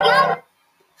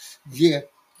Yeah,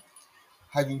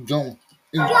 how you doing?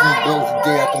 Everything goes the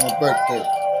day after my birthday.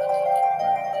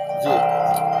 Yeah.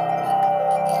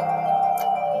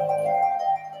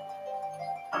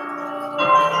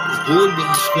 It's good when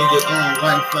you spend your own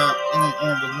life out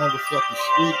on the motherfucking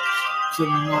street.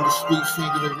 Chilling on the street,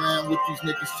 singing around with these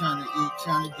niggas trying to eat,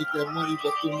 trying to get that money,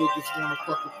 but them niggas wanna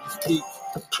fuck with these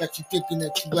peeps. Got you thinking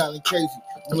that you wild and crazy.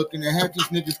 I'm looking at half these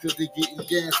niggas cause they getting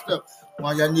gassed up.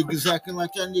 While y'all niggas acting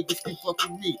like y'all niggas can fuck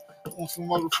with me. On some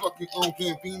motherfucking on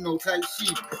Gambino type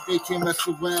shit. They can mess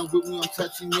around with me, I'm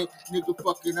touching it. Nigga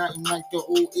fucking out in like the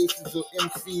old aces of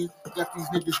MC. Got these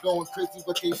niggas going crazy,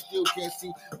 but they still can't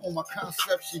see on my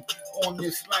conception on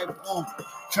this life.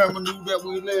 Terminal that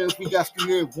we live, we got to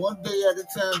live one day at a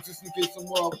time just in case some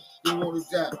more they want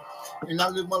to die. And I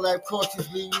live my life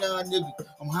cautiously, nah, nigga.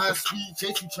 I'm high speed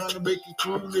chasing, trying to make it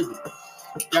through, nigga.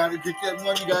 Gotta get that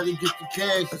money, gotta get the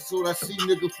cash. That's what I see,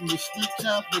 nigga, from the street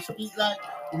time, from the street light,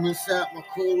 from inside my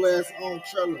cool ass on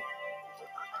trailer.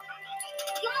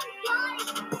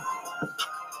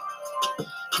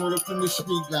 Caught up in the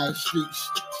street light, streets.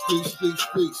 Street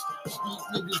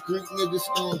niggas, great niggas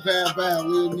on bow.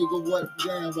 Real nigga, what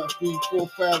down about 3, 4,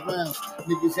 5 rounds.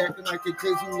 Niggas acting like they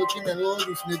crazy, looking at all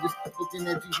these niggas, looking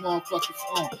at these motherfuckers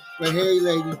on. But hey,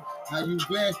 lady, how you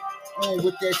been? On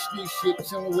with that street shit,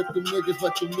 chilling with the niggas,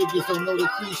 but the niggas don't know the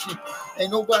free shit.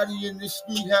 Ain't nobody in the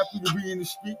street happy to be in the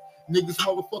street. Niggas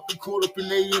motherfucking caught up in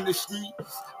they in the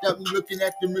streets. Got me looking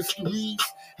at the mysteries.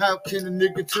 How can a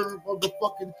nigga turn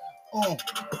motherfucking on?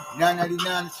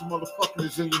 999 is some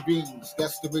motherfucking zillion beans.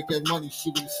 That's to make that money,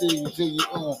 shit in the city,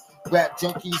 zillion on. Rap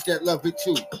junkies that love it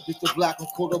too. It's the block, I'm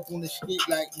caught up on the street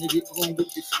like nigga on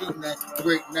with the street night.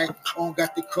 Great night, on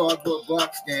got the cardboard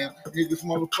box down. Niggas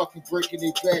motherfucking breaking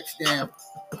their backs down.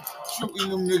 Shooting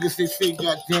them niggas, they say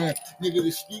goddamn. Nigga,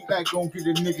 the street light gon' get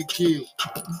a nigga killed.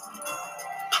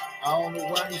 I don't know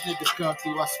why these niggas come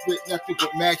through. I spit nothing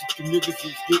but magic. The niggas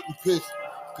is getting pissed.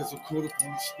 Cause I'm caught up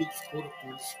on the streets,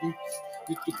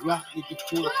 Get the block, nigga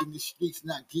caught up in the streets,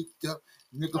 not geeked up.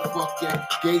 Nigga, fuck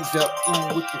that, gaze up,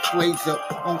 on with the phrase up,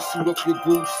 on suit up your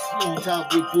boots, on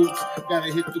top your boots,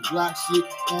 gotta hit the block shit,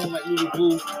 on like little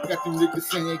boots. Got them niggas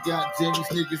saying, goddamn,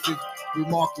 these niggas is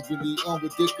remarkably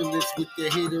ridiculous with their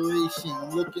hateration.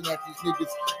 I'm looking at these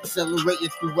niggas accelerating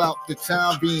throughout the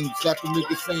time beings. Got them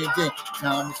niggas saying, damn,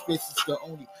 time and space is the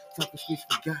only type of space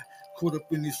we got. Caught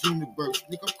up in this universe,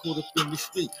 nigga, I'm caught up in the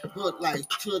street. Hood life,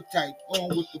 hood type,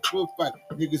 on with the full fight.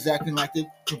 Niggas acting like they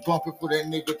can bump it for that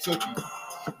nigga turkey.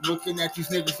 Looking at these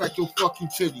niggas like your fucking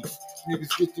titties.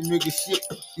 Niggas get the nigga shit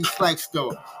in slight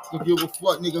store. Don't give a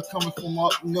fuck, nigga, coming from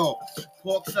up north.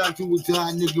 Parkside, you would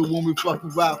die, nigga, when we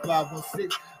fucking ride 516.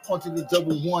 Onto the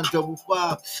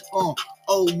 1155. Oh,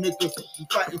 nigga, you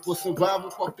fighting for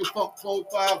survival. Fuck the funk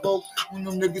 450. When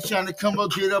them niggas trying to come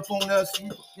up, get up on us, we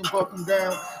fucking buck them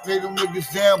down. Lay them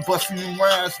niggas down, busting them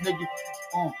rounds, nigga.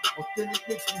 Authentic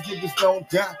niggas don't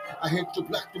die. I hit the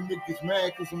block, them niggas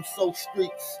mad cause I'm so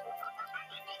streets.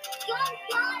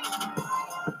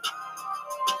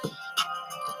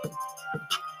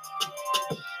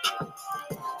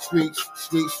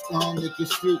 Streets, nigga,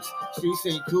 streets. Streets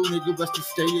ain't cool, nigga, but to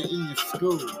stay in the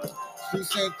school.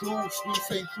 Streets ain't cool. It's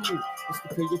to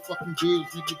pay your fucking bills,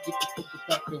 nigga, get the fuck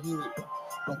about the hood.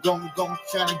 I'm going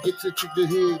trying to get to the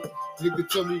hood. Nigga,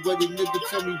 tell me what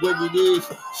it is.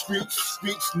 Streets,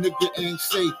 nigga, ain't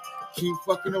safe. Keep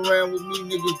fucking around with me,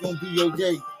 nigga, gonna be your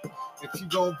day. If you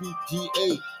gonna be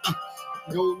GA.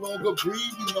 No longer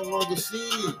breathing, no longer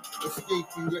seeing.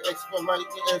 Escaping your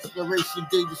expiration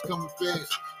date is coming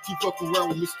fast. Keep fucking around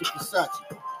with Mr. Versace.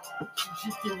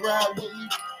 You can ride with me,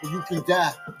 or you can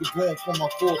die. You're going for my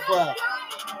 4-5.